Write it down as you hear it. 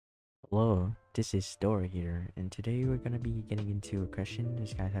Hello, this is Dora here, and today we're gonna be getting into a question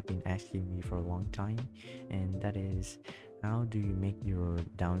this guys have been asking me for a long time, and that is, how do you make your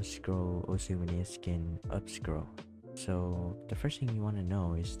down scroll Osumania skin up scroll? So the first thing you want to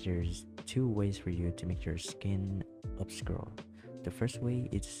know is there's two ways for you to make your skin up scroll. The first way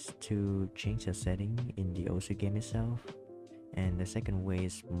is to change the setting in the Osu game itself, and the second way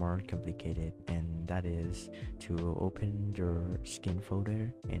is more complicated, and that is to open your skin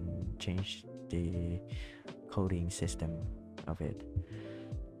folder and change the coding system of it.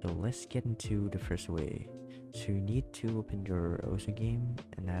 So let's get into the first way. So you need to open your OSU game,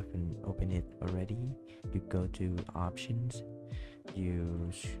 and I haven't opened it already. You go to options, you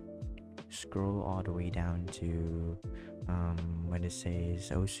scroll all the way down to when it says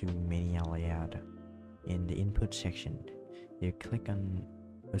OSU Mania layout. In the input section, you click on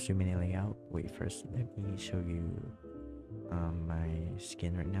OSU Mania layout. Wait, first let me show you my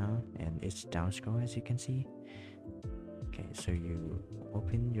skin right now, and it's down scroll as you can see. Okay, so you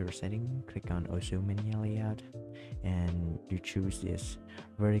open your setting, click on OSU Mania layout, and you choose this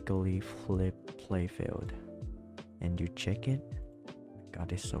vertically flip play field, and you check it.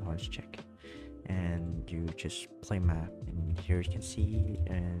 God, it's so hard to check. And you just play map, and here you can see,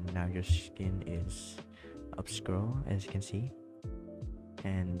 and now your skin is up scroll as you can see.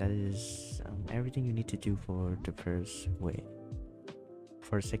 And that is everything you need to do for the first way.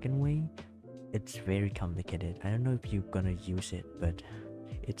 For the second way, it's very complicated. I don't know if you're gonna use it, but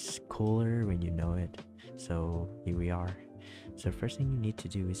it's cooler when you know it. So here we are. So first thing you need to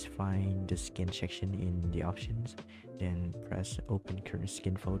do is find the skin section in the options, then press open current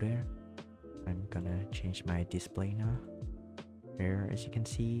skin folder. I'm gonna change my display now. Here, as you can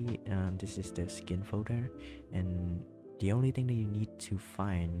see, this is the skin folder, and the only thing that you need to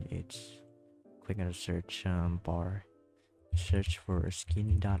find is click on the search bar, search for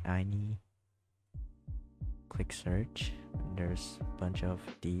skin.ini, click search, and there's a bunch of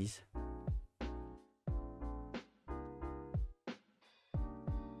these.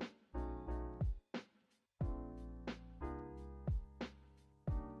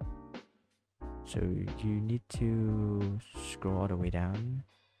 So you need to scroll all the way down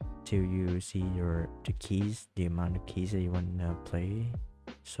till you see the keys, the amount of keys that you want to play.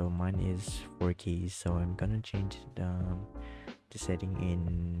 So mine is 4 keys, so I'm gonna change the setting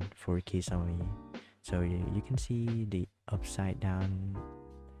in 4 keys only. So you can see the upside down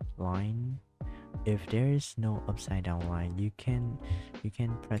line. If there is no upside down line, you can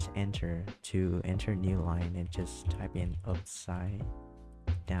press enter to enter new line and just type in upside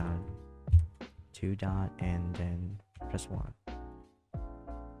down 2 dot and then press 1.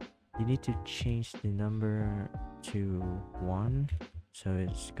 You need to change the number to 1, so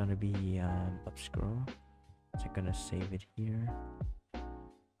it's gonna be up scroll. So I'm gonna save it here.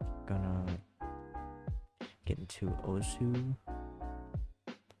 Gonna get into OSU.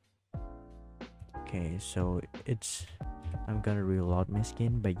 Okay, so I'm gonna reload my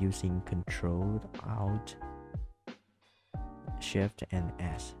skin by using Control Alt Shift and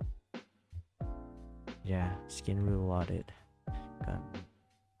S. Yeah, skin reloaded. Gonna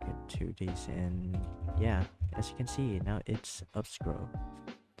get to this, and yeah, as you can see, now it's up scroll.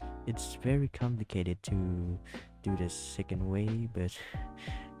 It's very complicated to do the second way, but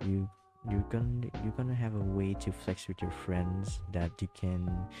you're gonna have a way to flex with your friends that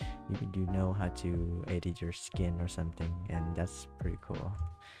you know how to edit your skin or something, and that's pretty cool.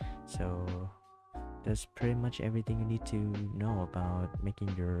 So that's pretty much everything you need to know about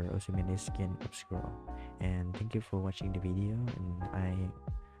making your Osumene skin up scroll. And thank you for watching the video, and I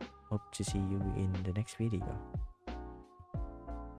hope to see you in the next video.